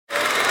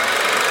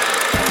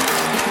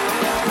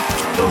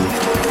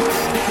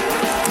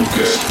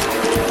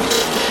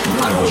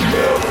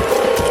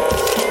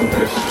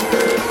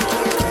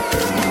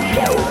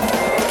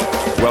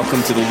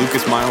Welcome to the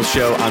Lucas Miles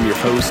Show. I'm your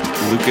host,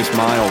 Lucas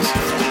Miles.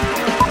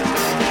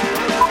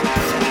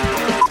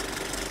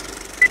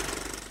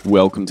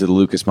 Welcome to the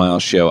Lucas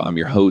Miles Show. I'm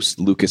your host,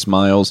 Lucas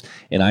Miles,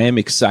 and I am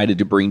excited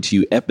to bring to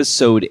you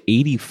episode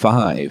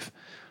 85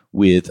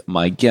 with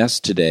my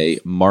guest today,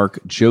 Mark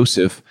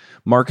Joseph.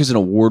 Mark is an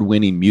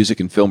award-winning music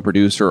and film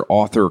producer,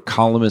 author,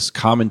 columnist,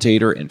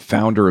 commentator, and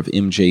founder of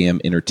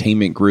MJM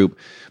Entertainment Group.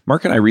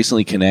 Mark and I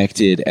recently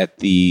connected at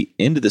the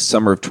end of the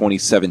summer of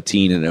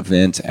 2017 at an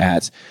event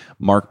at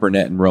Mark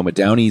Burnett and Roma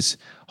Downey's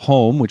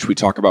home, which we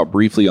talk about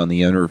briefly on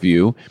the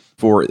interview,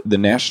 for the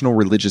National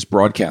Religious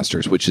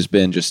Broadcasters, which has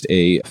been just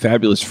a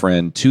fabulous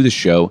friend to the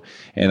show.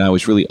 And I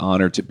was really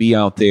honored to be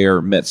out there,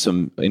 met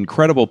some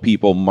incredible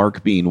people,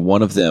 Mark being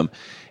one of them.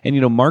 And,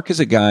 you know, Mark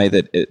is a guy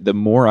that the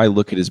more I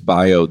look at his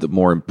bio, the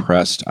more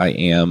impressed I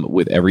am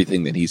with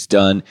everything that he's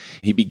done.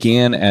 He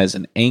began as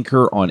an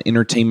anchor on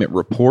Entertainment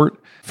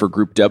Report for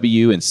Group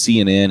W and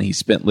CNN. He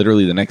spent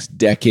literally the next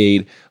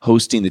decade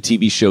hosting the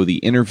TV show The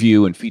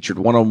Interview and featured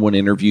one-on-one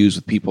interviews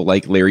with people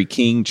like Larry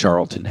King,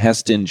 Charlton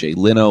Heston, Jay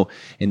Leno,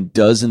 and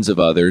dozens of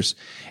others.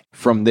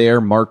 From there,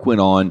 Mark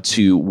went on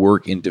to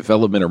work in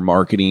development or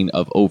marketing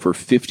of over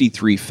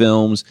 53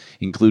 films,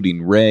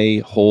 including Ray,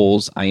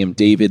 Holes, I Am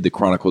David, The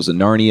Chronicles of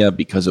Narnia,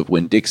 Because of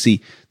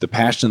Winn-Dixie, The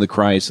Passion of the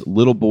Christ,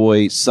 Little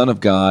Boy, Son of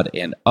God,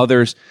 and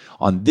others.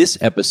 On this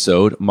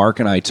episode, Mark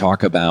and I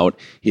talk about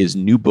his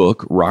new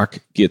book, Rock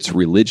Gets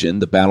Religion,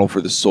 The Battle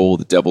for the Soul of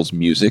the Devil's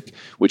Music,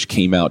 which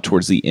came out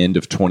towards the end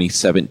of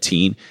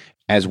 2017,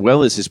 as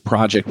well as his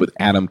project with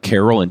Adam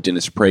Carroll and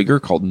Dennis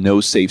Prager called No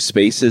Safe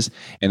Spaces,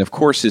 and of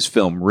course his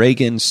film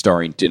Reagan,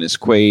 starring Dennis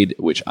Quaid,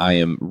 which I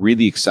am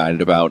really excited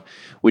about,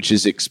 which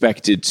is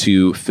expected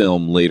to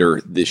film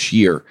later this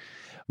year.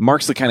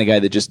 Mark's the kind of guy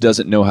that just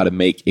doesn't know how to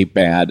make a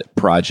bad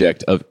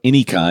project of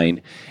any kind.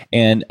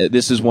 And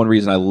this is one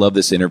reason I love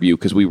this interview,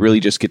 because we really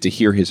just get to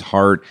hear his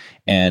heart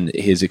and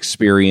his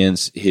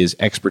experience, his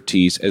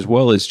expertise, as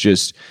well as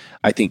just,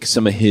 I think,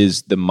 some of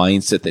the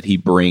mindset that he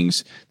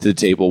brings to the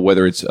table,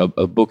 whether it's a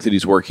book that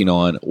he's working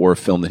on or a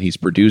film that he's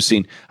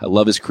producing. I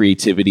love his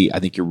creativity. I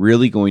think you're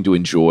really going to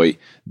enjoy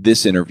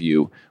this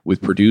interview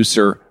with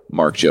producer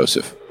Mark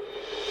Joseph.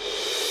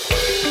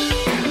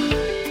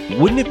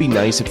 Wouldn't it be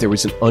nice if there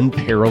was an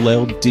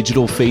unparalleled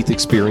digital faith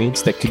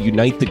experience that could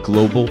unite the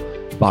global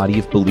body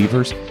of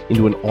believers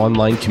into an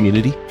online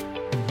community?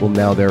 Well,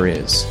 now there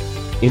is.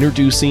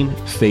 Introducing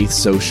Faith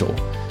Social.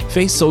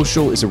 Faith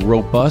Social is a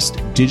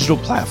robust digital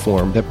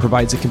platform that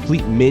provides a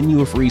complete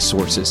menu of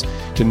resources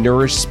to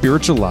nourish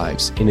spiritual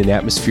lives in an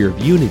atmosphere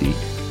of unity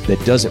that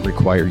doesn't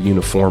require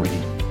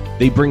uniformity.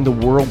 They bring the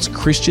world's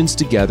Christians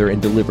together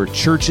and deliver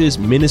churches,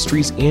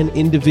 ministries, and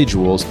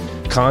individuals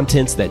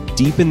contents that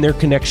deepen their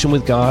connection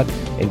with God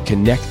and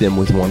connect them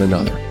with one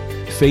another.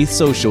 Faith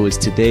Social is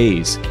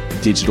today's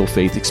digital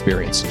faith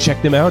experience. Check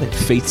them out at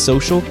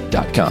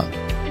faithsocial.com.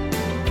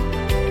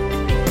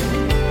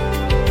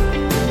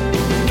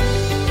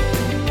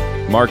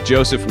 Mark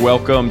Joseph,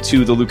 welcome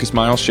to the Lucas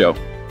Miles Show.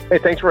 Hey,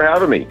 thanks for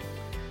having me.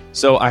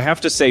 So I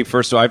have to say,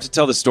 first of all, I have to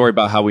tell the story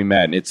about how we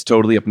met, and it's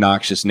totally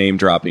obnoxious name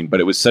dropping, but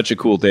it was such a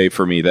cool day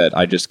for me that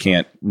I just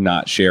can't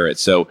not share it.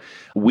 So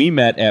we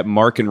met at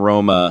Mark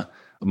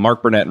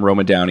Burnett and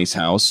Roma Downey's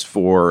house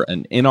for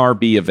an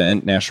NRB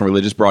event, National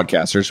Religious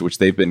Broadcasters, which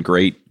they've been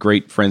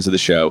great friends of the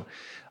show.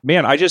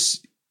 Man,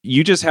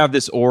 you just have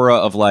this aura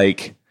of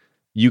like,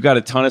 you got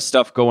a ton of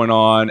stuff going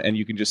on, and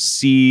you can just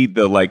see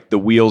the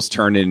wheels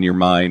turning in your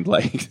mind,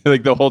 like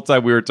the whole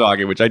time we were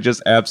talking, which I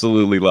just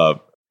absolutely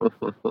love.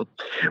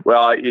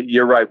 Well,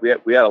 you're right.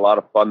 We had a lot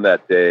of fun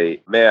that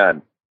day,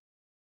 man.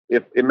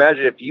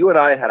 Imagine if you and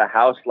I had a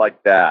house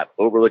like that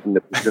overlooking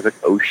the Pacific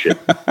Ocean.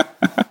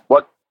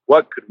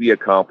 What could we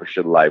accomplish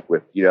in life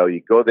with? You know,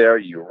 you go there,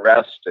 you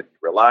rest and you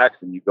relax,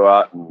 and you go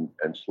out and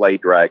slay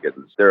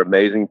dragons. They're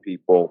amazing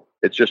people.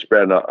 It's just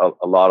been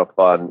a lot of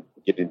fun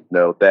getting to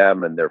know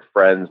them and their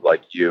friends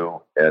like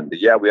you. And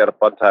yeah, we had a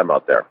fun time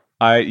out there.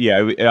 I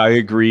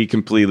agree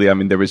completely. I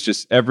mean, there was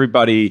just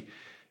everybody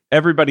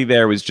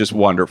there was just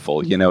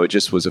wonderful. You know, it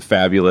just was a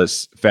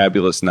fabulous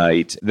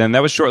night. Then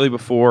that was shortly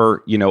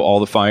before, you know, all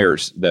the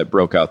fires that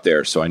broke out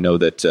there. So I know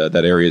that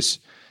that area's,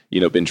 you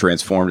know, been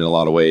transformed in a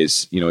lot of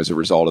ways, you know, as a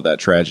result of that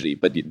tragedy.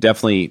 But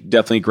definitely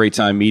a great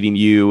time meeting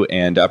you,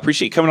 and I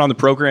appreciate you coming on the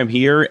program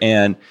here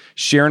and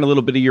sharing a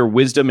little bit of your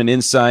wisdom and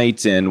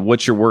insight and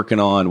what you're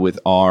working on with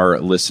our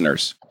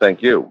listeners.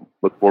 Thank you.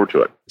 Look forward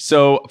to it.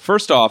 So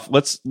first off,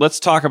 let's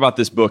talk about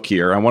this book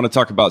here. I want to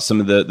talk about some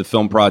of the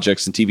film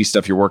projects and TV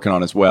stuff you're working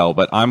on as well.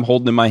 But I'm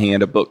holding in my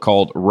hand a book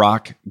called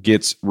Rock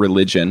Gets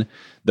Religion,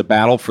 The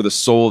Battle for the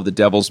Soul of the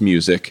Devil's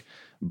Music,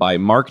 by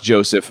Mark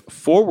Joseph,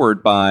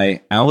 forward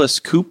by Alice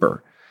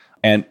Cooper.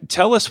 And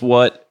tell us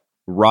what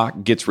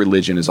Rock Gets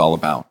Religion is all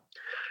about.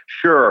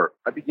 Sure.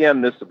 I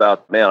began this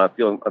I'm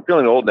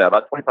feeling old now.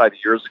 About 25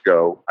 years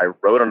ago, I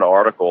wrote an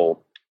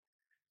article.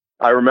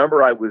 I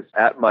remember I was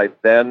at my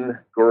then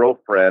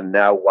girlfriend,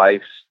 now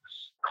wife's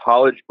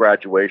college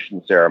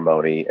graduation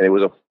ceremony, and it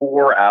was a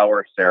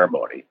 4-hour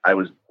ceremony. I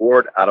was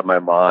bored out of my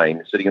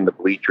mind sitting in the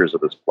bleachers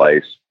of this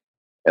place,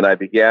 and I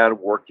began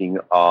working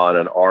on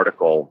an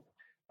article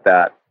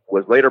that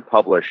was later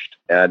published,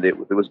 and it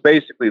was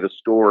basically the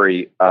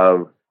story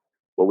of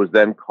what was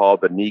then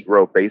called the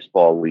Negro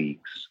Baseball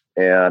Leagues.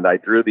 And I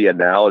drew the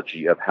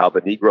analogy of how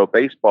the Negro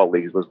Baseball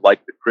Leagues was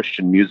like the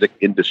Christian music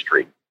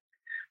industry.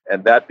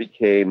 And that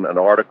became an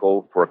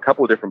article for a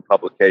couple of different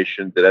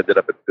publications that ended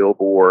up at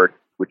Billboard,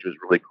 which was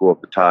really cool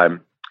at the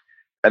time.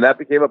 And that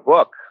became a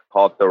book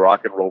called The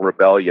Rock and Roll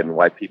Rebellion,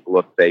 Why People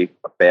of Faith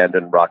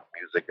Abandoned Rock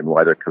Music and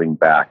Why They're Coming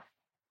Back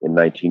in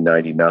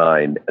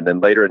 1999. And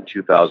then later in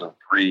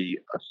 2003,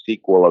 a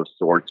sequel of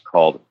sorts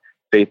called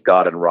Faith,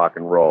 God, and Rock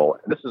and Roll.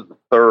 And this is the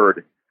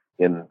third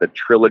in the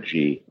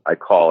trilogy, I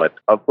call it,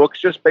 of books.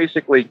 Just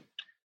basically,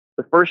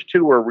 the first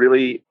two were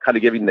really kind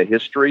of giving the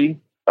history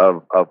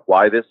of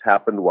why this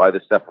happened, why the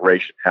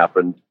separation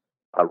happened,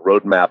 a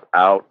roadmap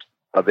out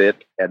of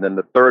it. And then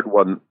the third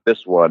one,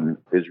 this one,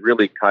 is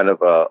really kind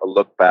of a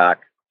look back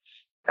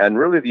and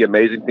really the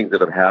amazing things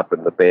that have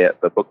happened.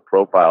 The book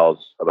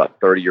profiles about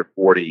 30 or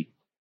 40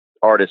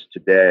 artists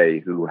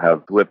today who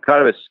have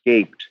kind of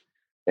escaped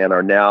and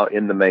are now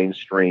in the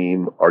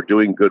mainstream, are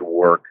doing good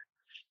work.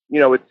 You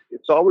know,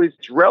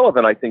 it's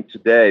relevant, I think,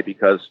 today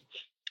because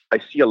I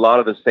see a lot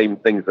of the same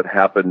things that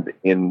happened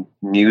in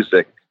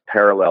music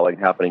paralleling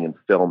happening in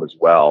film as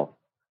well.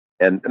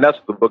 And that's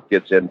what the book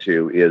gets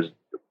into, is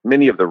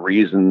many of the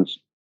reasons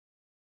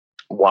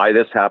why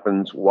this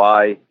happens,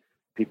 why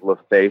people of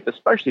faith,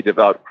 especially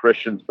devout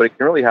Christians, but it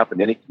can really happen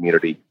in any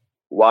community,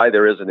 why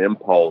there is an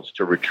impulse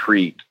to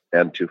retreat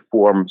and to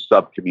form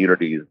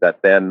sub-communities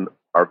that then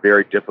are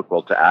very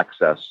difficult to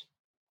access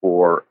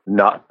for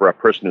a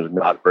person who's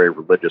not very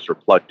religious or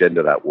plugged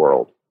into that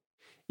world.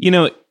 You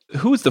know,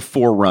 who is the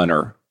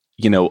forerunner,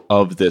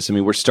 of this? I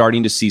mean, we're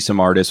starting to see some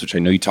artists, which I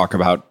know you talk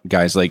about,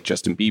 guys like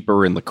Justin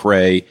Bieber and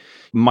Lecrae.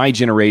 My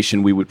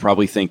generation, we would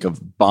probably think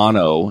of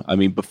Bono. I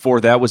mean, before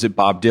that, was it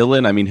Bob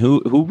Dylan? I mean,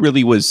 who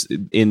really was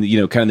in,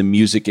 kind of the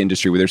music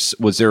industry?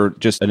 Was there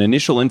just an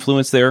initial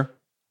influence there?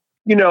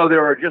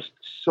 There are just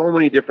so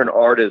many different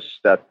artists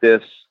that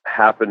this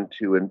happened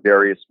to in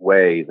various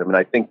ways. I mean,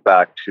 I think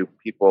back to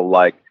people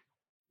like,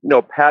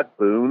 Pat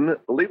Boone.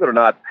 Believe it or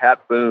not,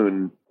 Pat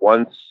Boone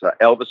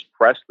Elvis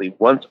Presley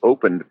once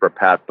opened for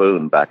Pat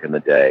Boone back in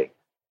the day.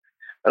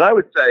 And I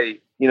would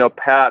say,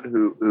 Pat,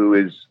 who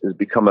has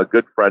become a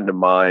good friend of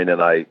mine and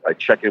I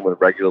check in with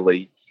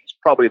regularly, he's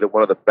probably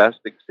one of the best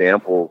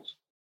examples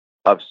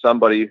of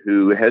somebody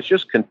who has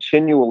just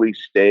continually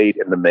stayed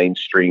in the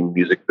mainstream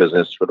music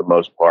business for the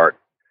most part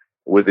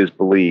with his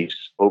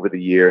beliefs over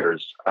the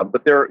years.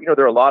 But there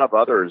are a lot of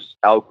others.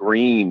 Al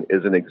Green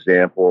is an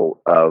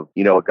example of,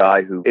 a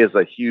guy who is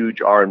a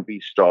huge R&B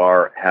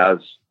star, has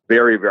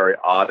very, very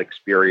odd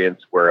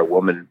experience where a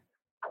woman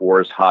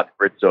pours hot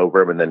grits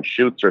over him and then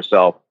shoots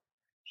herself.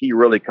 He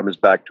really comes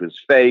back to his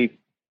faith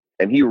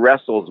and he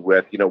wrestles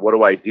with, what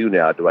do I do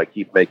now? Do I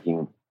keep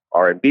making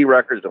R&B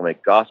records? Do I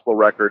make gospel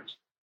records?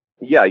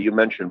 Yeah, you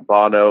mentioned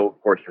Bono.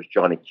 Of course, there's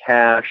Johnny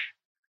Cash.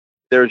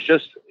 There's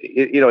just,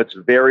 it's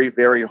very,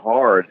 very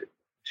hard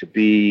to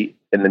be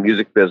in the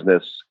music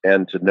business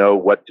and to know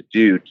what to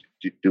do.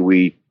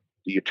 Do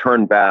you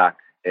turn back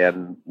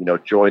and,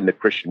 join the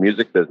Christian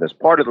music business?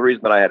 Part of the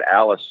reason that I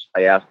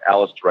asked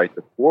Alice to write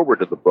the foreword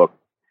to the book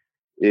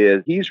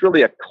is he's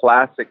really a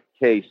classic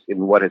case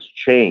in what has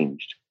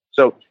changed.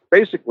 So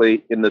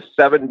basically in the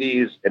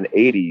 70s and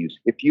 80s,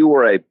 if you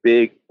were a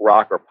big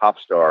rock or pop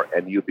star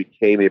and you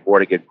became a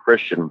born-again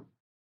Christian,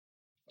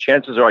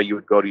 chances are you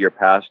would go to your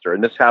pastor.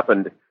 And this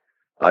happened,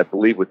 I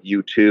believe, with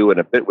U2 and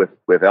a bit with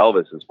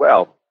Elvis as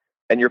well.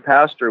 And your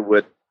pastor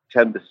would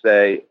tend to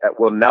say,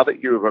 well, now that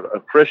you're a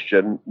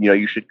Christian,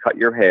 you should cut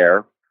your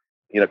hair,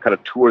 kind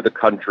of tour the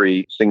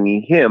country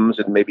singing hymns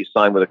and maybe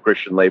sign with a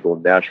Christian label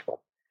in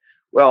Nashville.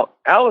 Well,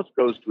 Alice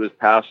goes to his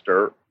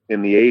pastor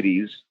in the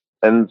 80s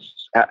and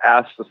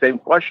asks the same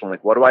question,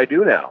 like, what do I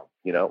do now?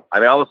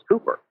 I'm Alice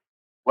Cooper.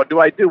 What do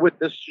I do with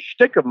this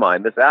shtick of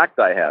mine, this act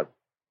I have?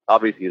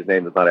 Obviously, his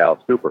name is not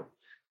Alice Cooper.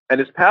 And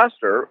his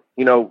pastor,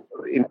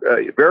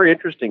 very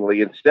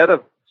interestingly, instead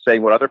of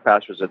saying what other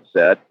pastors had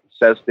said,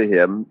 says to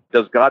him,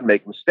 does God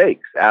make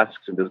mistakes?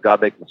 Asks him, does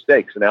God make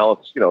mistakes? And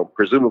Alice,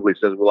 presumably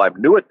says, well,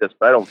 I'm new at this,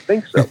 but I don't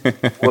think so.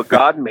 Well,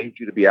 God made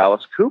you to be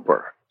Alice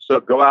Cooper.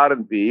 So go out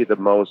and be the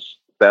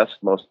best,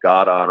 most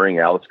God-honoring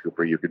Alice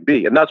Cooper you could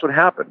be. And that's what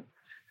happened.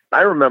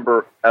 I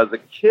remember as a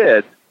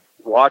kid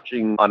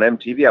watching on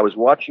MTV, I was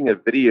watching a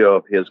video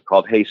of his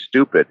called Hey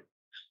Stupid.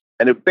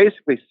 And it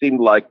basically seemed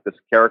like this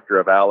character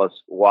of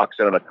Alice walks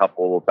in on a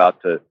couple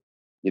about to,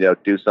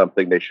 do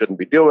something they shouldn't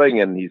be doing.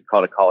 And he's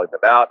kind of calling them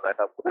out. And I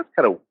thought, well, that's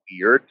kind of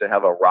weird to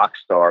have a rock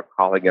star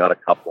calling out a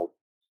couple.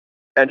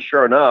 And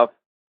sure enough,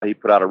 he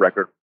put out a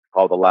record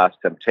called The Last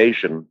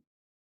Temptation,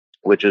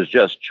 which is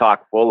just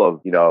chock full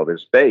of,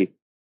 his faith.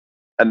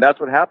 And that's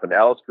what happened.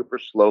 Alice Cooper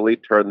slowly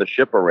turned the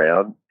ship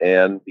around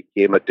and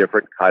became a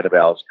different kind of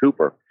Alice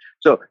Cooper.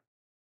 So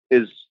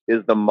is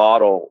the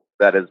model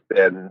that has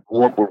been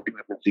we've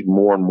been seeing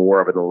more and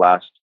more of in the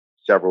last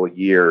several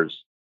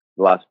years,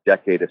 the last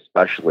decade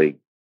especially.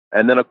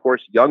 And then, of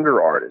course,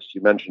 younger artists.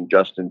 You mentioned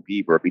Justin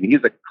Bieber. I mean,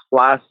 he's a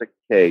classic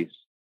case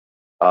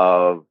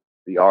of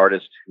the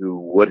artist who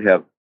would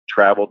have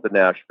traveled to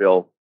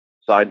Nashville,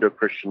 signed to a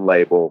Christian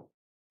label,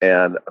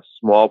 and a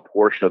small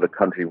portion of the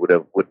country would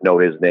know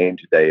his name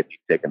today if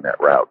he'd taken that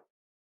route.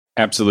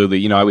 Absolutely.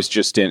 You know, I was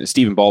just in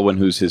Stephen Baldwin,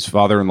 who's his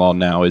father-in-law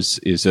now, is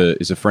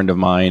a friend of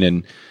mine,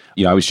 and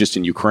you know, I was just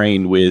in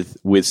Ukraine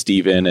with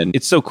Stephen, and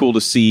it's so cool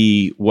to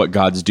see what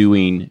God's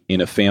doing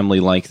in a family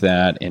like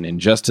that, and in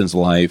Justin's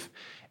life.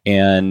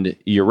 And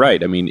you're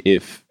right. I mean,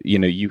 if you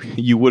know,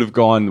 you would have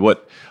gone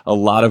what a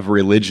lot of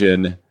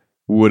religion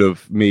would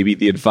have, maybe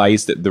the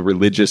advice that the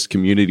religious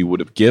community would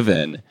have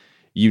given,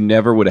 you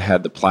never would have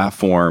had the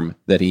platform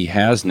that he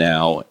has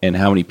now, and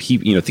how many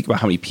people, you know, think about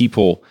how many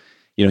people,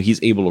 you know,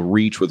 he's able to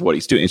reach with what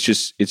he's doing. It's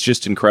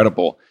just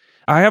incredible.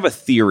 I have a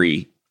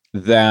theory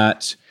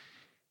that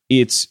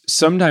it's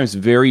sometimes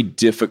very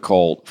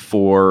difficult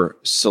for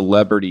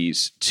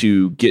celebrities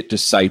to get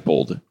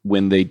discipled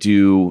when they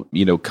do,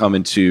 you know, come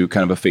into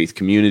kind of a faith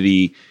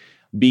community,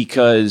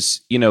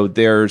 because, you know,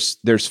 there's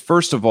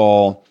first of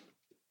all,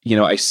 you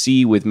know, I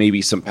see with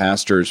maybe some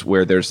pastors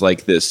where there's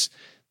like this,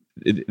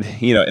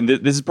 you know, and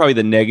this is probably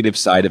the negative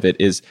side of it,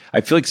 is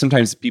I feel like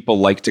sometimes people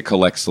like to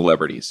collect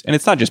celebrities, and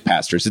it's not just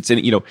pastors. It's,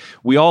 you know,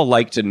 we all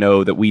like to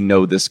know that we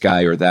know this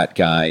guy or that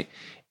guy.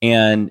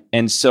 And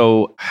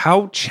so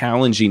how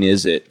challenging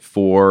is it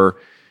for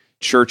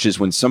churches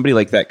when somebody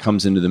like that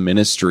comes into the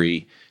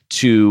ministry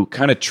to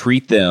kind of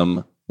treat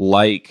them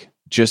like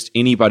just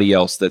anybody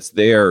else that's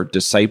there,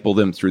 disciple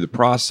them through the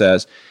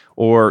process?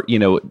 Or, you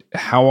know,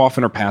 how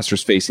often are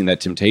pastors facing that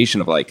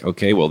temptation of like,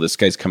 okay, well, this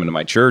guy's coming to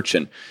my church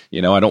and,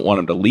 you know, I don't want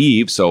him to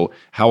leave. So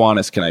how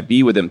honest can I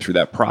be with him through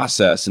that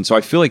process? And so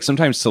I feel like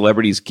sometimes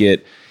celebrities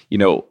get, you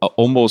know,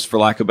 almost, for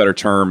lack of a better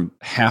term,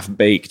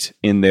 half-baked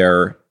in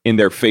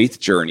their faith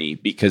journey,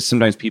 because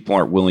sometimes people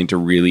aren't willing to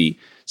really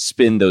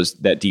spend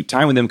that deep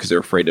time with them because they're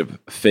afraid of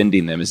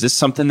offending them. Is this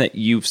something that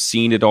you've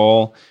seen at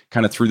all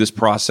kind of through this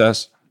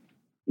process?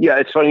 Yeah,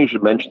 it's funny you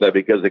should mention that,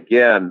 because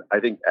again,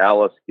 I think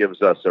Alice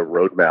gives us a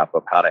roadmap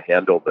of how to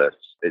handle this.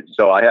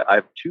 So I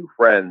have two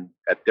friends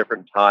at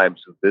different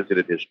times who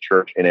visited his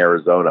church in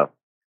Arizona,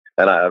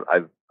 and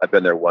I've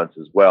been there once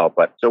as well.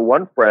 But so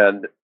one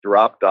friend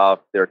dropped off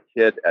their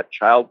kid at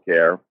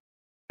childcare,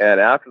 and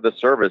after the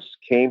service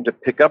came to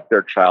pick up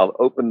their child,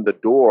 opened the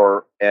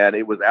door, and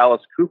it was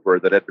Alice Cooper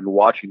that had been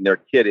watching their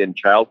kid in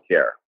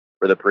childcare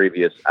for the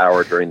previous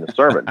hour during the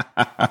sermon.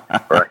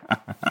 Right.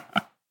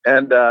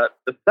 And the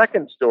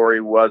second story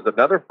was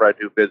another friend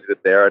who visited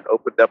there and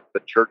opened up the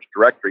church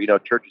directory. You know,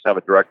 churches have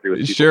a directory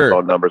with people's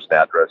phone numbers and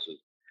addresses,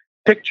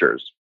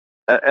 pictures.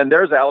 And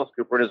there's Alice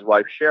Cooper and his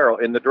wife,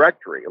 Cheryl, in the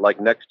directory, like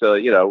next to,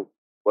 you know,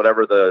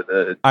 whatever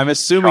the I'm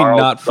assuming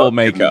Charles not full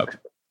makeup.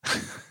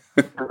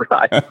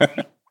 Right.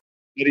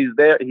 But he's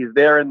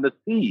there in the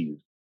C's.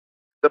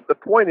 The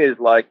point is,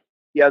 like,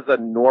 he has a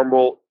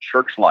normal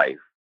church life.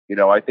 You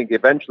know, I think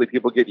eventually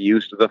people get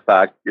used to the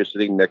fact you're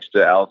sitting next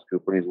to Alice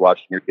Cooper and he's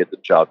watching your kids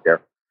at childcare.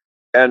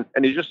 And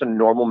he's just a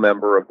normal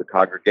member of the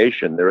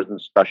congregation. There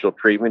isn't special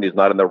treatment. He's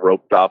not in the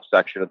roped off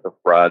section at the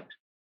front.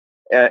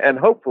 And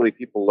hopefully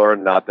people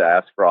learn not to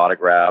ask for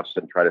autographs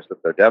and try to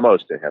slip their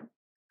demos to him.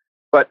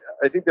 But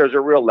I think there's a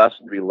real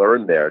lesson to be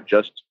learned there,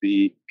 just to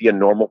be a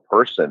normal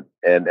person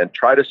and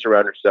try to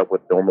surround yourself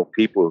with normal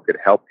people who could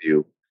help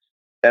you.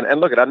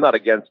 And look, I'm not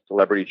against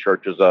celebrity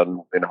churches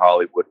in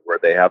Hollywood where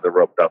they have the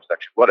roped off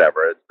section,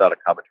 whatever. It's not a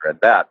commentary on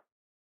that.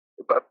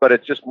 But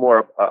it's just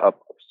more of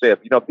say,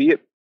 you know, be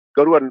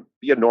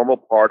a normal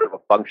part of a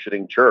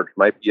functioning church. It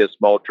might be a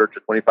small church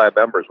of 25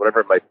 members,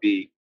 whatever it might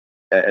be,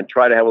 and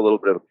try to have a little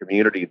bit of a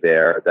community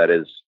there that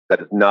is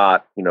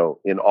not, you know,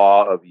 in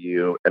awe of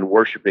you and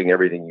worshiping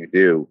everything you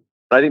do.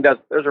 And I think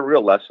there's a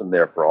real lesson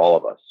there for all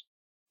of us.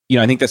 You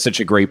know, I think that's such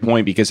a great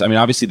point, because I mean,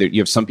 obviously, you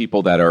have some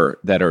people that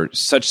are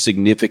such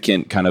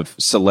significant kind of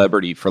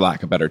celebrity, for lack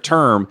of a better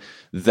term,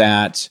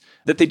 that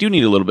they do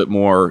need a little bit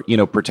more, you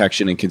know,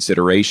 protection and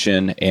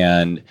consideration,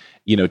 and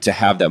you know, to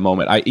have that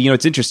moment.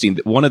 It's interesting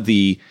that one of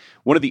the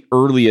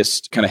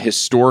earliest kind of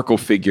historical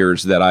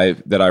figures that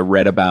I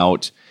read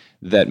about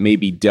that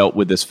maybe dealt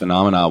with this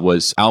phenomena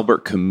was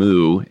Albert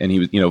Camus, and he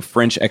was, you know,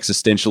 French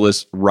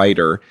existentialist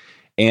writer.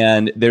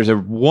 And there's a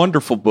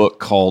wonderful book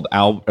called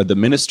The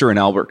Minister and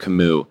Albert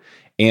Camus.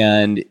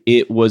 And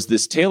it was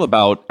this tale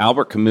about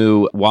Albert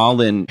Camus.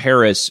 While in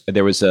Paris,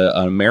 there was an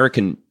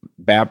American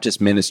Baptist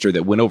minister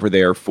that went over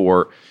there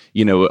for,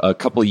 you know, a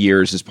couple of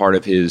years as part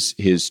of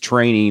his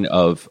training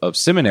of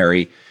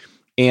seminary.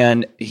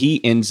 And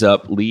he ends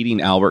up leading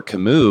Albert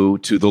Camus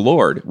to the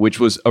Lord, which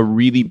was a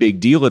really big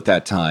deal at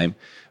that time.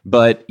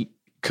 But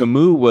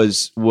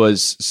Camus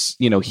was,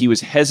 you know, he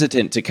was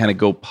hesitant to kind of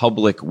go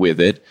public with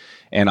it.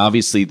 And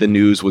obviously the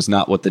news was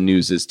not what the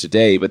news is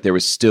today, but there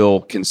was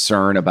still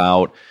concern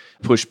about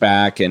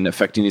pushback and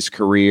affecting his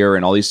career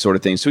and all these sort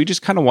of things. So he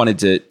just kind of wanted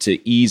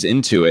to ease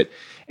into it.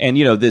 And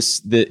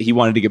he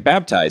wanted to get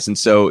baptized, and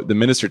so the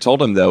minister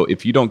told him, though,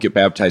 if you don't get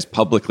baptized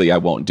publicly, I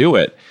won't do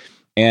it.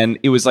 And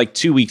it was like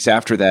 2 weeks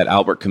after that,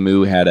 Albert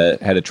Camus had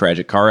a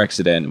tragic car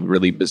accident,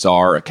 really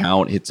bizarre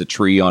account, hits a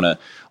tree on a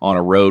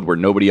road where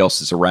nobody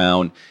else is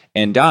around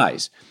and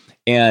dies.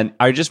 And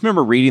I just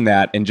remember reading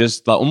that and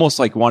just almost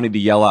like wanting to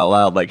yell out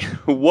loud, like,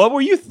 what were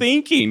you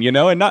thinking?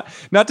 And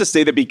not to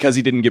say that because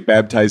he didn't get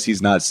baptized,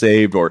 he's not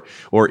saved or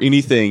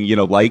anything,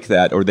 like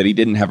that, or that he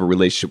didn't have a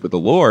relationship with the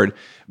Lord.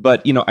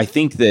 But, I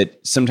think that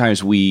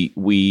sometimes we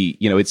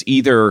it's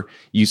either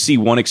you see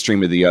one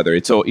extreme or the other.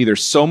 It's either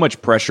so much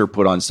pressure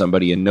put on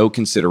somebody and no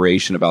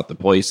consideration about the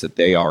place that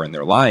they are in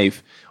their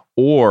life,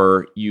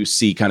 or you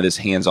see kind of this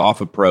hands-off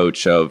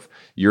approach of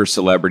you're a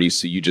celebrity,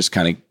 so you just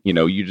kind of,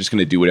 you're just going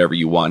to do whatever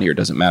you want here. It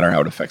doesn't matter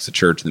how it affects the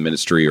church, the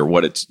ministry, or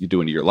what you're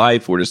doing to your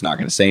life. We're just not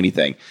going to say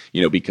anything,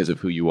 because of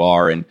who you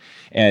are. And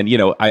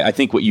I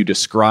think what you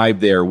described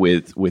there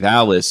with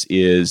Alice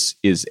is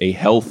a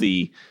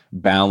healthy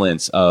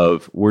balance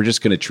of we're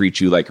just going to treat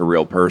you like a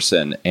real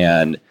person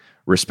and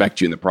respect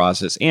you in the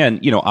process.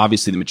 And,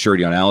 obviously the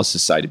maturity on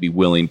Alice's side to be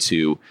willing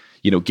to,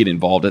 get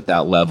involved at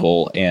that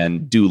level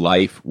and do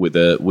life with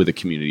a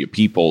community of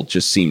people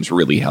just seems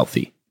really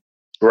healthy.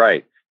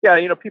 Right. Yeah.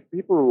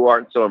 People who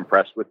aren't so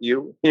impressed with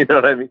you, you know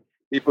what I mean?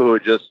 People who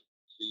just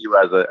see you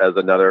as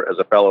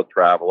a fellow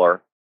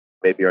traveler,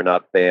 maybe are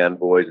not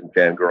fanboys and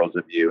fangirls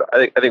of you.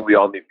 I think we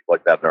all need people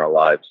like that in our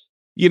lives.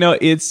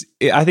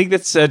 I think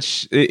that's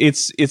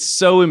it's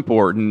so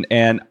important.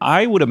 And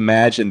I would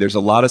imagine there's a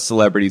lot of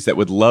celebrities that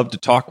would love to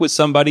talk with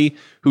somebody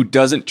who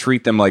doesn't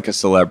treat them like a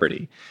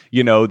celebrity,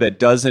 that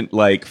doesn't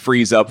like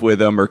freeze up with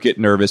them or get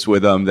nervous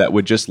with them, that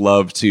would just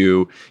love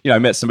to, I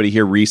met somebody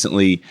here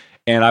recently.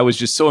 And I was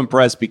just so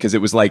impressed because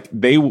it was like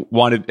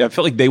I felt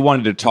like they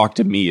wanted to talk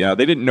to me.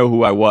 They didn't know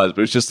who I was, but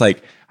it was just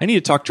like, I need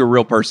to talk to a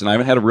real person. I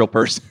haven't had a real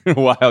person in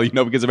a while,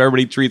 because if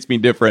everybody treats me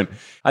different.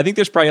 I think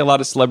there's probably a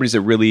lot of celebrities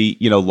that really,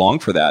 long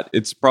for that.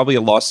 It's probably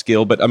a lost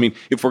skill, but I mean,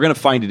 if we're going to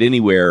find it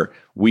anywhere,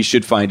 we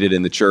should find it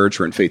in the church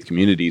or in faith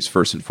communities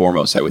first and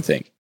foremost, I would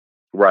think.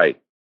 Right.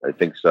 I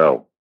think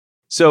so.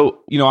 So,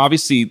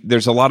 obviously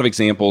there's a lot of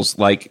examples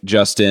like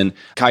Justin.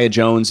 Kaya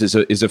Jones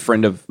is a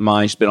friend of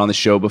mine. She's been on the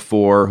show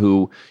before,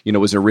 who,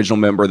 was an original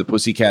member of the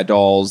Pussycat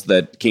Dolls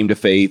that came to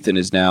faith and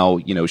is now,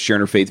 sharing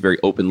her faith very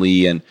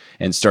openly and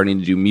starting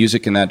to do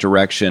music in that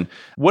direction.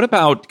 What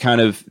about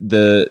kind of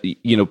the,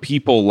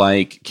 people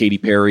like Katy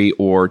Perry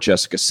or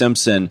Jessica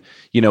Simpson,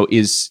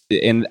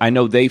 and I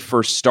know they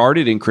first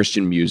started in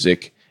Christian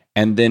music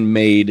and then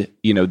made,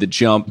 the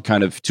jump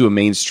kind of to a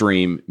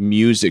mainstream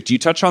music. Do you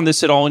touch on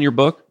this at all in your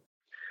book?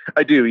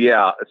 I do,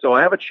 yeah. So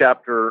I have a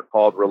chapter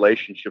called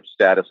Relationship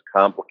Status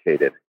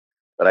Complicated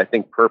that I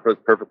think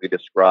perfectly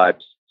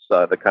describes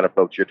the kind of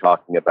folks you're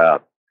talking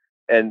about.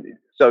 And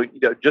so,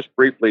 just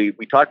briefly,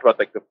 we talked about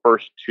like the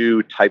first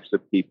two types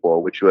of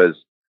people, which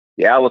was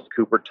the Alice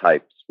Cooper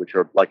types, which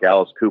are like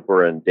Alice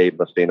Cooper and Dave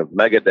Mustaine of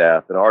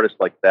Megadeth, and artists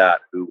like that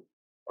who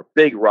are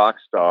big rock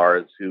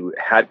stars who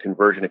had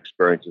conversion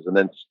experiences and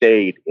then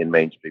stayed in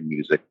mainstream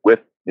music with,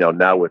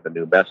 now with a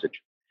new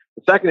message.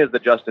 The second is the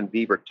Justin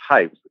Bieber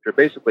types, which are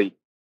basically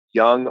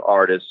young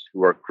artists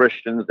who are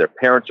Christians. Their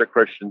parents are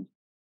Christians,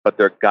 but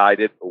they're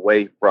guided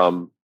away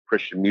from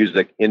Christian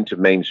music into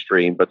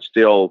mainstream, but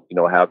still,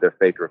 have their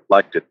faith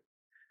reflected.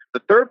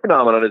 The third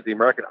phenomenon is the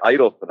American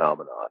Idol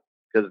phenomenon,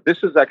 because this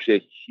is actually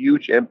a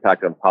huge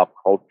impact on pop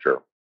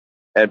culture.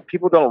 And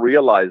people don't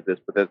realize this,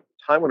 but at the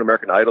time when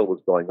American Idol was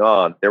going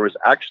on, there was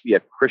actually a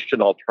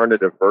Christian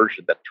alternative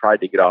version that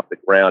tried to get off the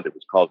ground. It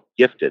was called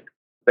Gifted.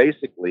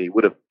 Basically, it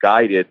would have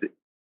guided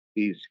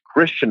these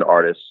Christian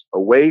artists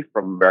away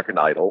from American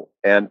Idol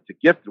and to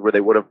Gifted, where they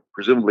would have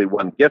presumably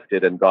won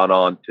Gifted and gone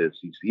on to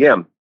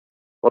CCM.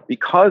 But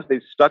because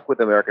they stuck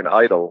with American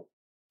Idol,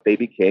 they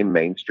became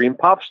mainstream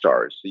pop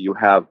stars. So you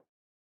have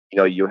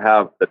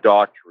the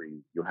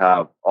Daughtry, you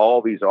have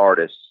all these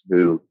artists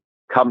who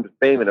come to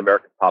fame in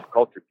American pop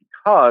culture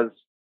because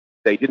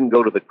they didn't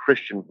go to the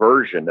Christian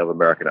version of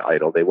American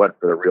Idol. They went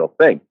for the real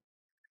thing.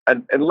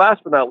 And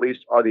last but not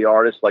least are the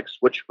artists like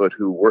Switchfoot,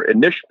 who were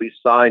initially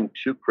signed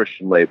to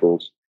Christian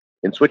labels.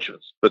 In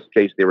Switchfoot's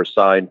case, they were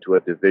signed to a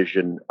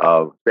division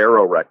of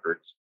Barrow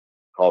Records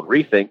called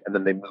Rethink, and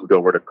then they moved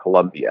over to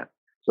Columbia.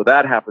 So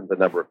that happens a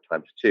number of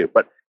times too.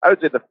 But I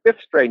would say the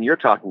fifth strain you're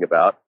talking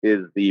about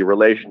is the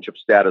relationship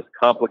status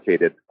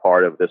complicated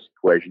part of this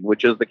equation,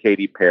 which is the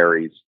Katy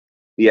Perrys,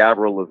 the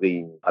Avril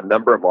Lavigne, a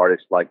number of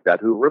artists like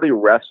that who really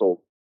wrestled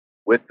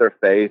with their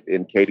faith.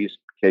 In Katy's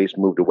case,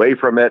 moved away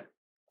from it.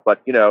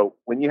 But,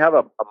 when you have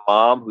a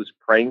mom who's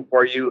praying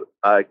for you,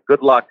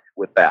 good luck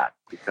with that,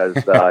 because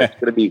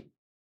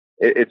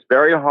it's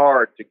very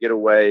hard to get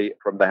away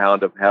from the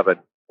hound of heaven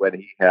when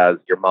he has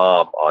your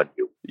mom on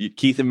you.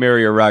 Keith and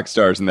Mary are rock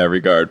stars in that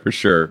regard, for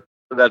sure.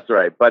 That's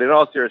right. But in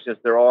all seriousness,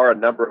 there are a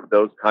number of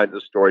those kinds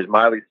of stories.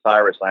 Miley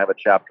Cyrus, I have a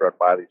chapter on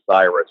Miley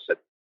Cyrus.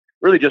 It's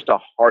really just a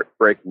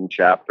heartbreaking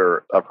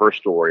chapter of her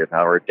story of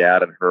how her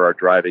dad and her are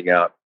driving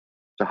out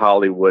to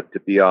Hollywood to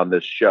be on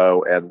this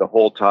show. And the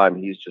whole time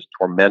he's just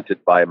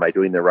tormented by, am I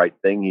doing the right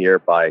thing here?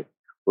 By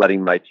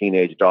letting my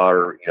teenage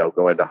daughter,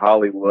 go into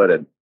Hollywood,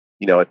 and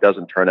it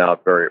doesn't turn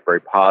out very,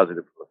 very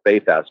positive from a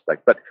faith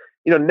aspect. But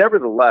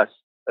nevertheless,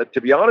 to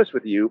be honest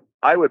with you,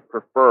 I would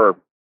prefer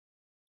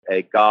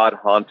a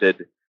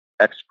God-haunted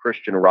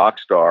ex-Christian rock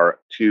star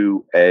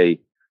to a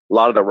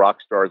lot of the rock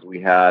stars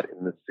we had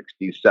in the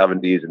 60s,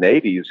 70s, and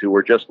 80s who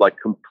were just like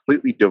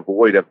completely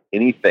devoid of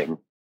anything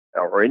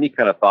or any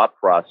kind of thought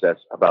process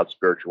about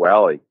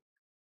spirituality.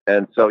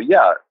 And so,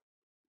 yeah,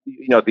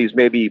 these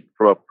may be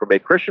from a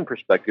Christian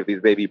perspective,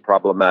 these may be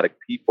problematic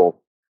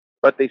people,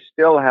 but they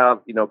still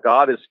have,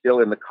 God is still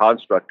in the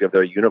construct of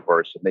their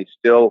universe, and they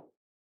still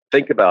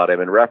think about him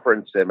and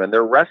reference him, and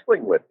they're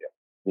wrestling with him,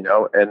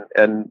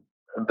 and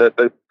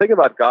the thing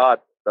about God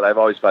that I've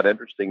always found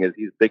interesting is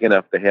he's big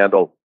enough to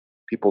handle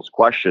people's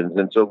questions.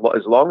 And so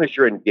as long as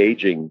you're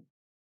engaging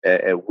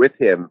with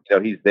him,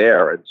 he's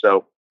there. And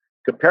so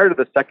compared to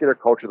the secular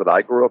culture that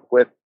I grew up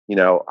with,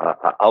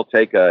 I'll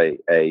take a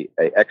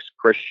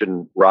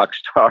ex-Christian rock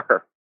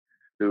star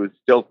who's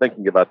still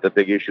thinking about the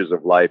big issues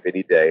of life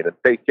any day. And in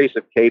the case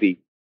of Katie,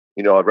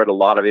 I've read a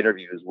lot of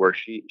interviews where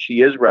she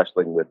is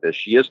wrestling with this.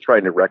 She is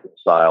trying to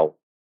reconcile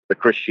the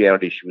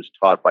Christianity she was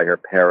taught by her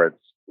parents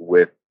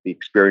with the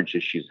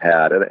experiences she's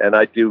had. And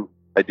I do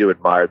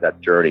admire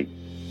that journey.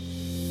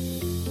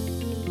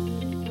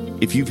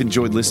 If you've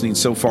enjoyed listening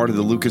so far to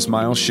the Lucas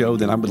Miles Show,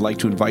 then I would like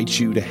to invite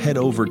you to head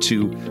over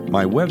to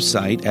my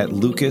website at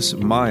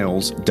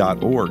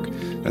lucasmiles.org.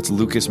 That's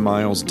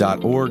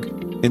lucasmiles.org.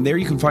 And there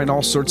you can find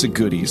all sorts of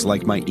goodies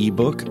like my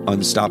ebook,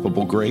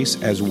 Unstoppable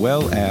Grace, as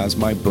well as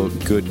my book,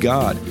 Good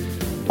God.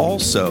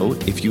 Also,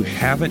 if you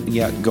haven't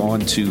yet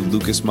gone to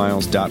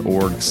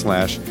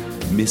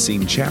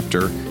lucasmiles.org/missing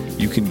chapter,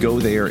 you can go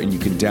there and you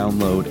can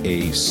download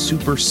a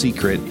super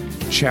secret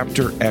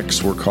Chapter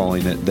X, we're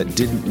calling it, that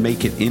didn't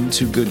make it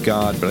into Good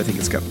God, but I think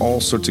it's got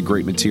all sorts of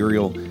great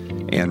material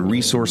and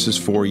resources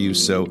for you.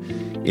 So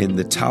in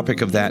the topic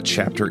of that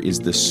chapter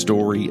is the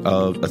story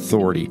of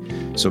authority.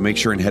 So make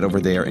sure and head over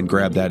there and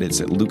grab that.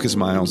 It's at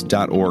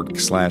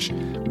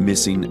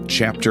lucasmiles.org/missing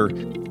chapter.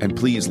 And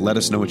please let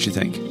us know what you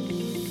think.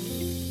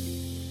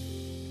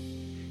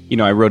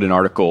 I wrote an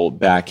article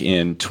back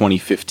in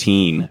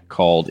 2015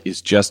 called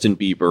 "Is Justin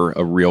Bieber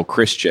a Real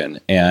Christian?"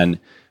 And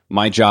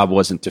my job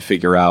wasn't to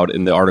figure out,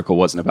 and the article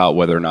wasn't about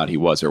whether or not he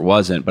was or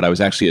wasn't, but I was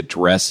actually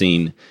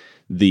addressing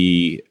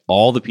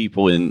all the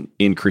people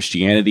in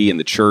Christianity and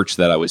the church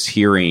that I was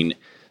hearing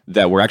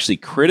that were actually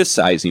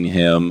criticizing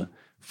him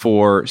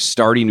for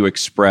starting to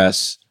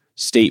express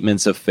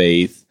statements of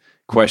faith,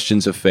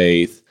 questions of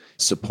faith,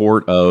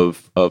 support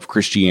of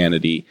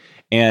Christianity.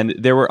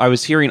 And I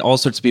was hearing all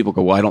sorts of people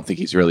go, well, I don't think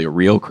he's really a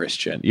real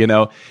Christian,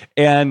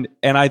 And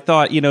I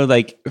thought,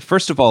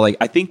 first of all,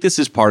 I think this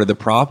is part of the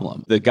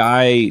problem. The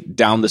guy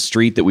down the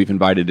street that we've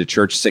invited to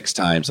church 6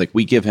 times,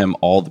 we give him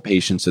all the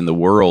patience in the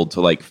world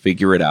to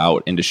figure it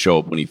out and to show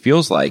up when he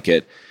feels like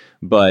it.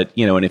 But,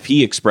 and if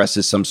he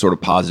expresses some sort of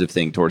positive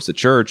thing towards the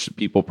church,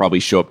 people probably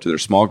show up to their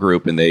small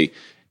group and they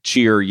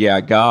cheer, yeah,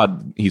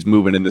 God, he's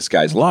moving in this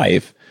guy's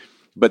life.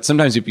 But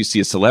sometimes if you see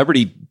a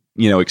celebrity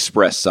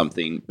express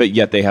something, but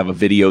yet they have a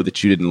video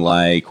that you didn't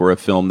like, or a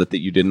film that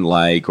you didn't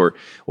like, or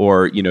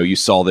you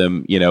saw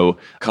them,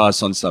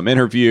 cuss on some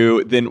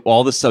interview, then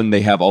all of a sudden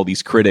they have all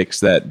these critics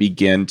that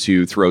begin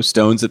to throw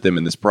stones at them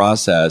in this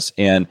process.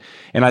 And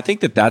I think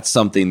that that's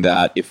something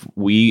that if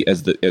we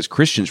as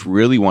Christians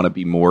really want to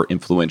be more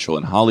influential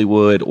in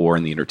Hollywood or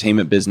in the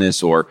entertainment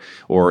business or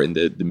in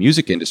the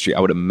music industry,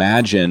 I would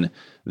imagine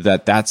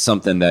that's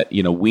something that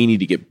we need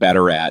to get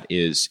better at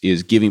is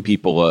giving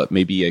people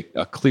maybe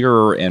a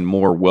clearer and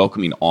more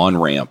welcoming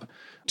on-ramp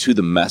to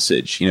the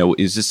message.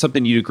 Is this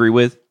something you'd agree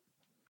with?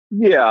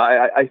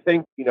 Yeah, I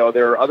think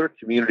there are other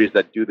communities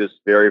that do this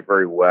very,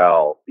 very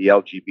well. The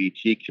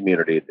LGBT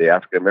community, the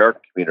African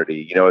American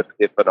community.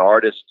 If an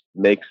artist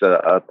makes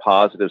a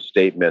positive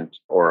statement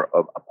or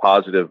a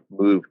positive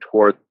move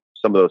toward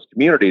some of those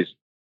communities,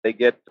 they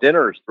get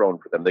dinners thrown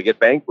for them. They get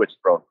banquets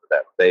thrown for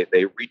them.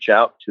 They reach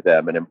out to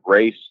them and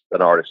embrace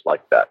an artist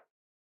like that.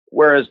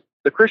 Whereas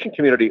the Christian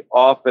community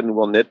often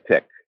will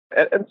nitpick,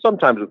 and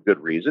sometimes with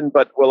good reason,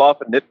 but will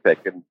often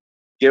nitpick and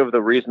give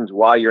the reasons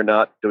why you're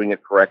not doing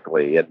it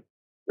correctly. And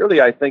really,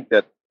 I think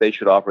that they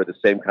should offer the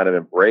same kind of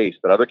embrace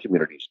that other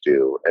communities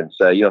do and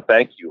say,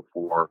 thank you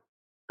for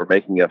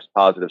making a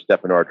positive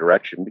step in our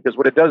direction. Because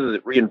what it does is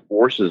it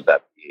reinforces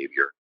that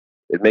behavior.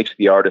 It makes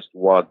the artist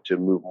want to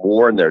move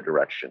more in their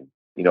direction.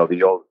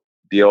 The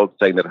old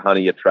saying that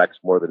honey attracts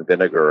more than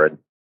vinegar, and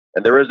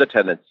there is a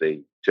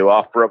tendency to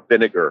offer up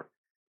vinegar.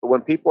 But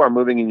when people are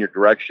moving in your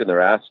direction, they're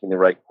asking the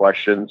right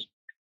questions.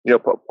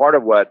 Part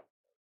of what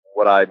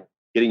I'm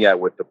getting at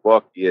with the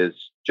book is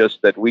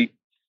just that we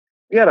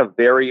had a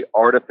very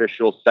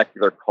artificial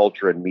secular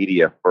culture and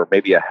media for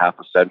maybe a half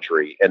a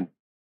century. And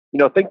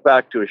think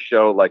back to a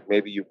show like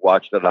maybe you've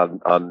watched it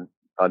on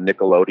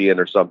Nickelodeon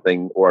or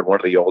something, or on one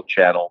of the old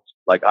channels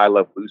like I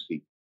Love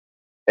Lucy.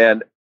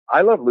 And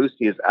I Love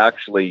Lucy is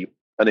actually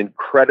an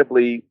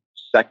incredibly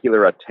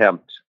secular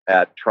attempt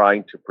at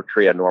trying to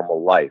portray a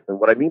normal life. And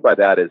what I mean by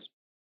that is,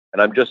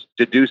 and I'm just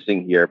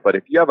deducing here, but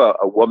if you have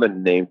a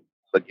woman named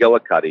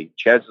McGillicuddy,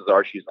 chances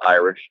are she's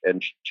Irish,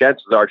 and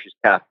chances are she's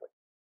Catholic.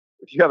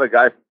 If you have a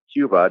guy from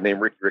Cuba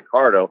named Ricky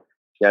Ricardo,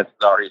 chances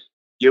are he's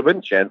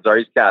Cuban, chances are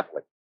he's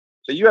Catholic.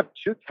 So you have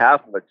two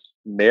Catholics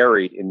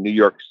married in New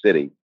York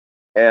City,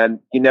 and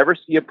you never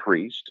see a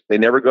priest. They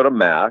never go to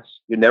mass.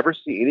 You never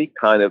see any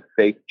kind of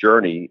faith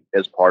journey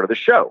as part of the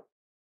show.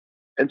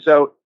 And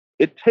so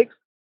it takes,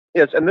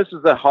 yes, and this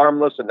is a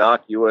harmless,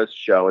 innocuous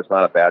show. It's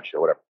not a bad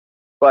show, whatever.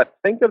 But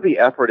think of the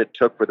effort it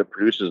took for the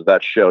producers of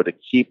that show to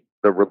keep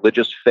the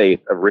religious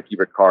faith of Ricky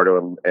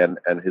Ricardo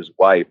and his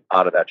wife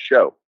out of that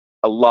show.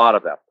 A lot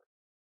of effort.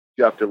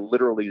 You have to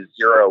literally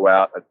zero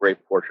out a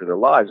great portion of their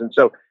lives. And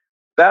so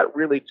that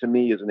really, to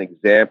me, is an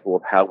example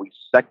of how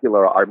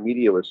our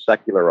media was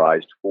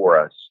secularized for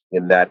us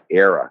in that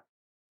era.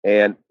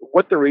 And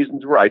what the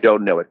reasons were, I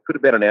don't know. It could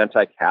have been an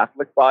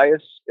anti-Catholic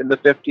bias in the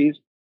 50s.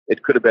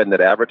 It could have been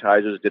that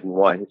advertisers didn't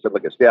want, he said,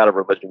 look, stay out of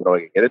religion, we're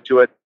going to get into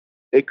it.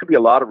 It could be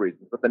a lot of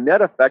reasons. But the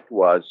net effect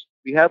was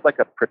we had like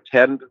a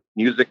pretend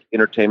music,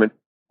 entertainment,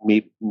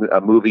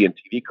 movie and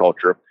TV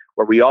culture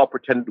where we all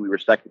pretended we were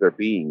secular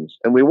beings,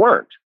 and we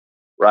weren't.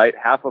 Right?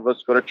 Half of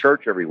us go to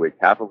church every week.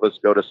 Half of us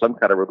go to some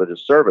kind of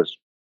religious service.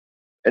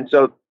 And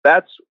so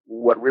that's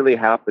what really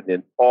happened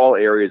in all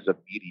areas of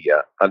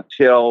media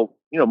until,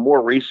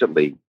 more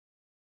recently,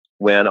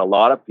 when a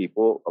lot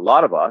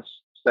of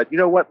us said, you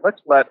know what,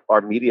 let's let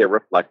our media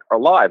reflect our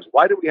lives.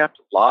 Why do we have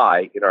to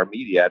lie in our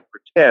media and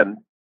pretend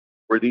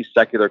we're these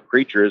secular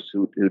creatures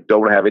who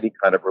don't have any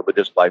kind of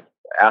religious life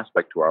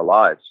aspect to our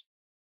lives?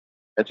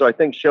 And so I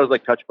think shows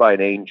like Touched by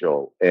an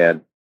Angel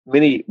and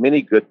many,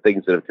 many good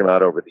things that have come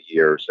out over the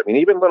years. I mean,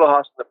 even Little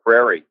House on the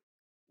Prairie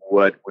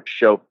would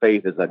show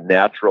faith as a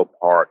natural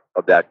part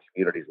of that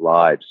community's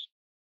lives.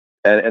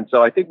 And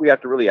so I think we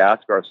have to really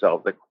ask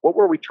ourselves, like, what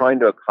were we trying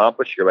to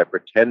accomplish here by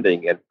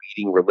pretending and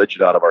beating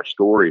religion out of our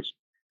stories?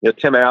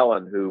 Tim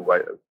Allen, who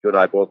you and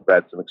I both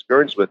had some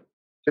experience with,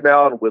 Tim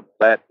Allen would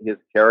let his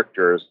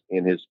characters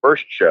in his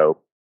first show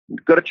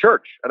go to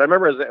church. And I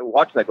remember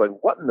watching that going,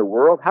 what in the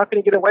world? How can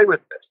he get away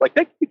with this? Like,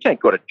 you can't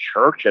go to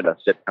church in a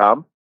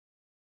sitcom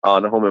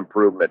on Home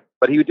Improvement.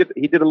 But he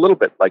did a little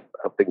bit like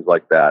of things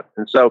like that.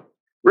 And so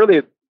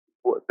really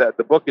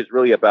the book is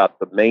really about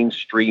the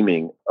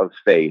mainstreaming of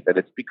faith, and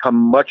it's become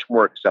much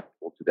more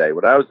acceptable today.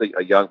 When I was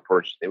a young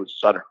person, it was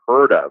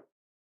unheard of,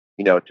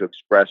 to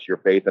express your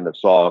faith in a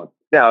song.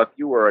 Now, if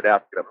you were an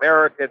African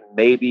American,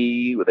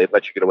 maybe they'd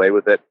let you get away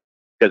with it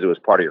because it was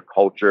part of your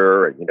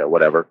culture and,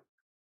 whatever.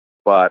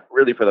 But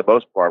really, for the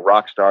most part,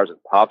 rock stars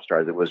and pop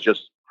stars, it was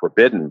just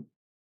forbidden.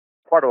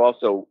 Part of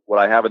also what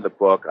I have in the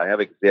book, I have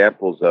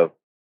examples of,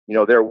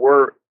 there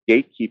were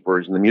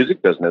gatekeepers in the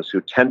music business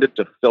who tended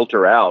to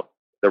filter out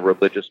the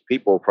religious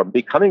people from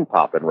becoming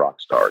pop and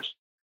rock stars.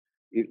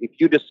 If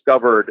you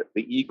discovered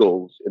the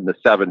Eagles in the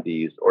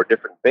 70s or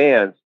different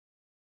bands,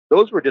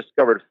 those were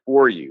discovered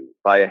for you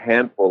by a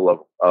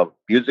handful of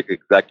music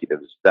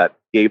executives that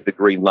gave the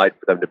green light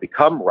for them to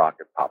become rock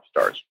and pop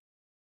stars.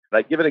 And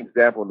I give an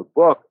example in the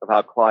book of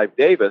how Clive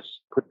Davis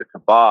put the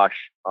kibosh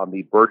on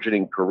the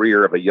burgeoning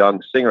career of a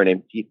young singer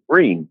named Keith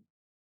Green.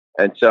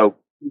 And so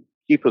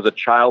Keith was a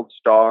child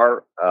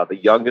star, the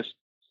youngest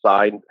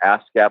signed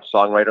ASCAP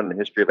songwriter in the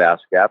history of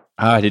ASCAP.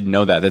 I didn't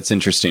know that. That's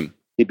interesting.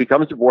 He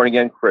becomes a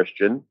born-again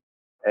Christian,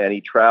 and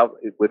he travels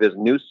with his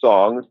new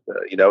songs.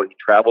 He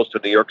travels to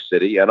New York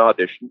City and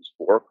auditions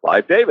for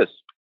Clive Davis.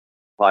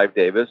 Clive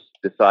Davis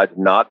decides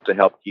not to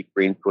help Keith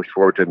Green push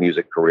forward to a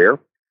music career.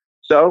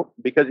 So,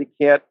 because he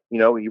can't,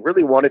 he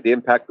really wanted to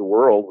impact the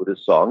world with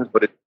his songs,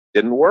 but it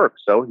didn't work.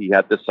 So he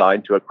had to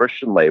sign to a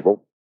Christian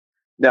label.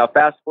 Now,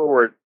 fast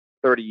forward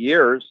 30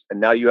 years,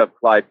 and now you have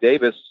Clive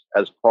Davis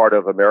as part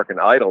of American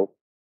Idol,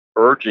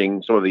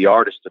 urging some of the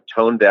artists to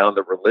tone down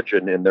the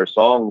religion in their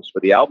songs for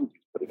the albums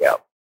he's putting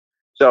out.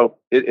 So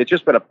it's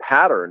just been a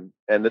pattern,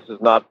 and this is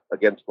not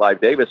against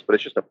Clive Davis, but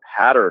it's just a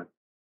pattern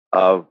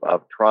of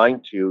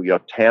trying to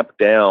tamp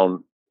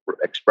down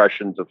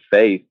expressions of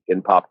faith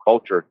in pop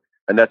culture,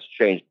 and that's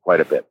changed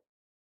quite a bit.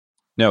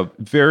 No,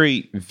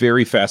 very,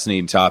 very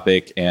fascinating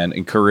topic, and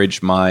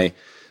encourage my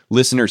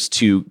listeners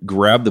to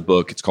grab the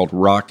book. It's called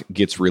Rock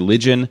Gets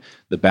Religion,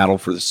 The Battle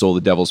for the Soul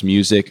of the Devil's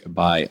Music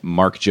by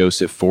Mark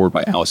Joseph, forward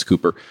by Alice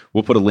Cooper.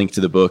 We'll put a link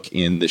to the book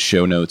in the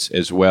show notes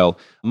as well.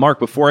 Mark,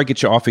 before I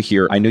get you off of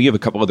here, I know you have a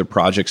couple other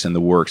projects in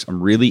the works.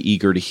 I'm really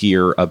eager to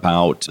hear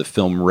about the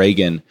film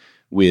Reagan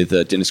with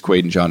Dennis Quaid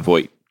and Jon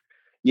Voight.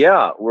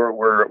 Yeah,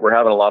 we're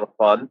having a lot of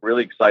fun.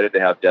 Really excited to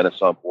have Dennis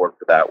on board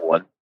for that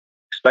one.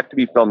 Expect to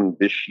be filming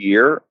this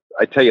year.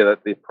 I tell you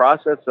that the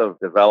process of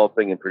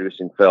developing and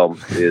producing film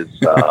is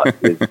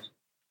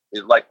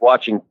like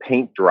watching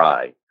paint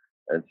dry,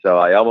 and so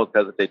I almost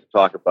hesitate to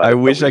talk about it. I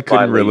wish I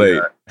couldn't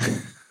relate.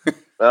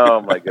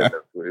 Oh my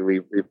goodness,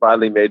 we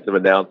finally made some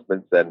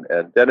announcements,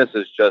 and Dennis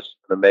is just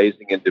an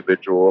amazing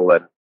individual,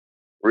 and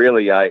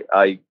really I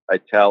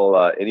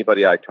tell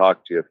anybody I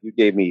talk to, if you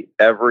gave me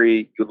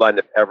you lined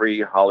up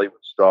every Hollywood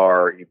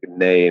star you can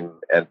name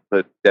and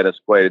put Dennis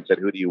Quaid and said,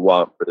 who do you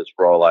want for this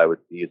role?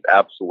 He's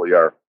absolutely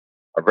our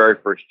very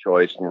first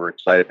choice, and we're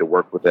excited to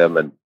work with him.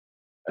 And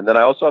And then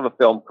I also have a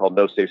film called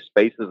No Safe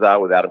Spaces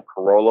out with Adam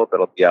Carolla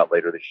that'll be out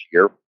later this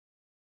year.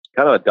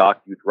 Kind of a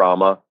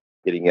docudrama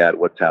getting at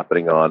what's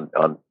happening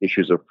on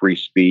issues of free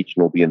speech,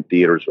 and we'll be in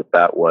theaters with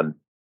that one.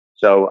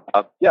 So,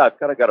 I've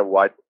kind of got a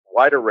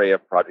wide array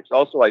of projects.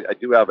 Also, I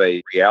do have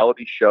a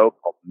reality show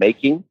called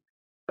Making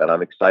that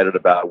I'm excited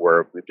about,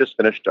 where we've just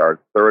finished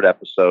our third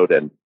episode.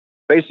 And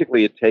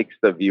basically, it takes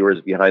the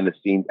viewers behind the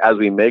scenes as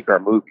we make our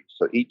movies.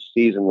 So each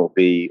season will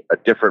be a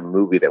different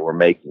movie that we're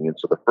making. And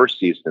so the first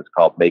season is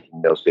called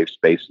Making No Safe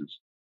Spaces.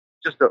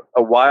 Just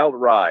a wild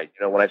ride.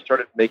 When I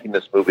started making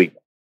this movie,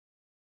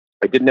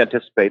 I didn't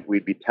anticipate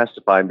we'd be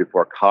testifying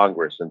before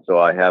Congress. And so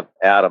I have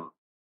Adam,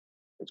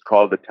 it's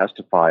called to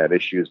testify on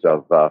issues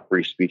of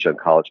free speech on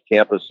college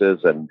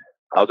campuses. And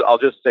I'll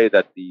just say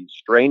that the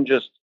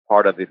strangest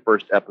part of the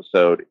first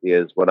episode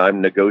is when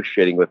I'm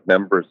negotiating with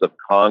members of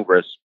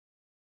Congress,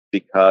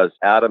 because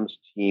Adam's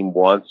team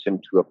wants him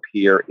to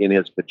appear in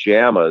his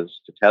pajamas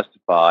to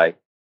testify,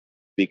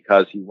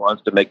 because he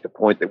wants to make the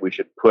point that we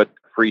should put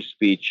free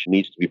speech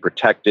needs to be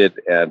protected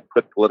and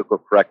put political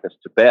correctness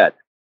to bed.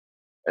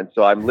 And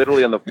so I'm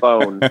literally on the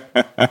phone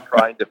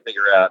trying to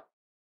figure out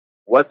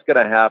what's going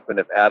to happen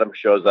if Adam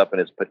shows up in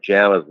his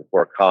pajamas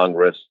before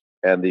Congress,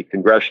 and the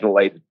congressional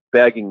aides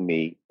begging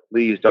me,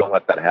 please don't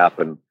let that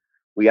happen.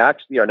 We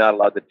actually are not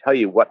allowed to tell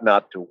you what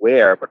not to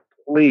wear, but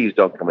please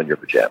don't come in your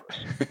pajamas.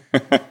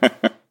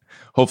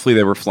 Hopefully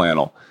they were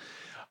flannel.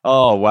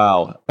 Oh,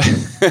 wow.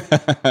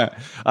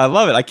 I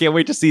love it. I can't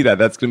wait to see that.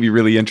 That's going to be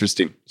really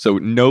interesting. So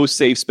No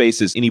Safe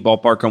Spaces. Any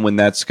ballpark on when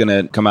that's going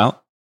to come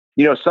out?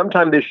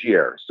 Sometime this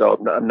year.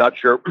 So I'm not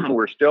sure.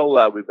 We're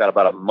still, we've got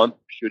about a month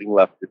shooting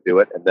left to do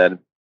it. And then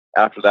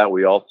after that,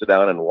 we all sit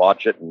down and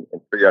watch it and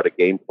figure out a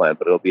game plan,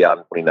 but it'll be out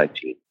in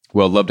 2019.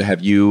 Well, love to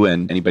have you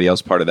and anybody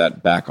else part of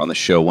that back on the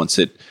show once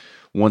it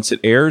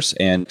airs,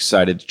 and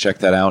excited to check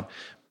that out.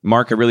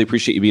 Mark, I really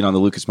appreciate you being on the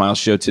Lucas Miles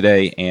Show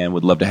today, and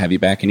would love to have you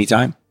back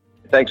anytime.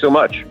 Thanks so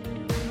much.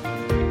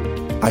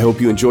 I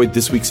hope you enjoyed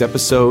this week's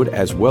episode,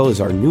 as well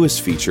as our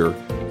newest feature,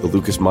 the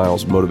Lucas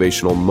Miles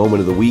Motivational Moment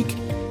of the Week.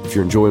 If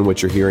you're enjoying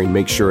what you're hearing,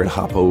 make sure and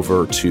hop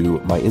over to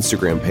my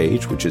Instagram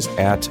page, which is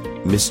at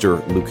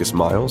Mr. Lucas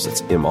Miles.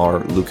 That's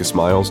Mr. Lucas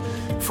Miles,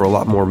 for a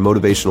lot more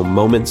motivational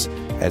moments,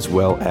 as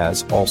well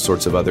as all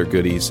sorts of other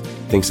goodies.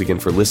 Thanks again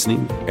for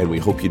listening, and we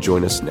hope you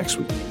join us next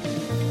week.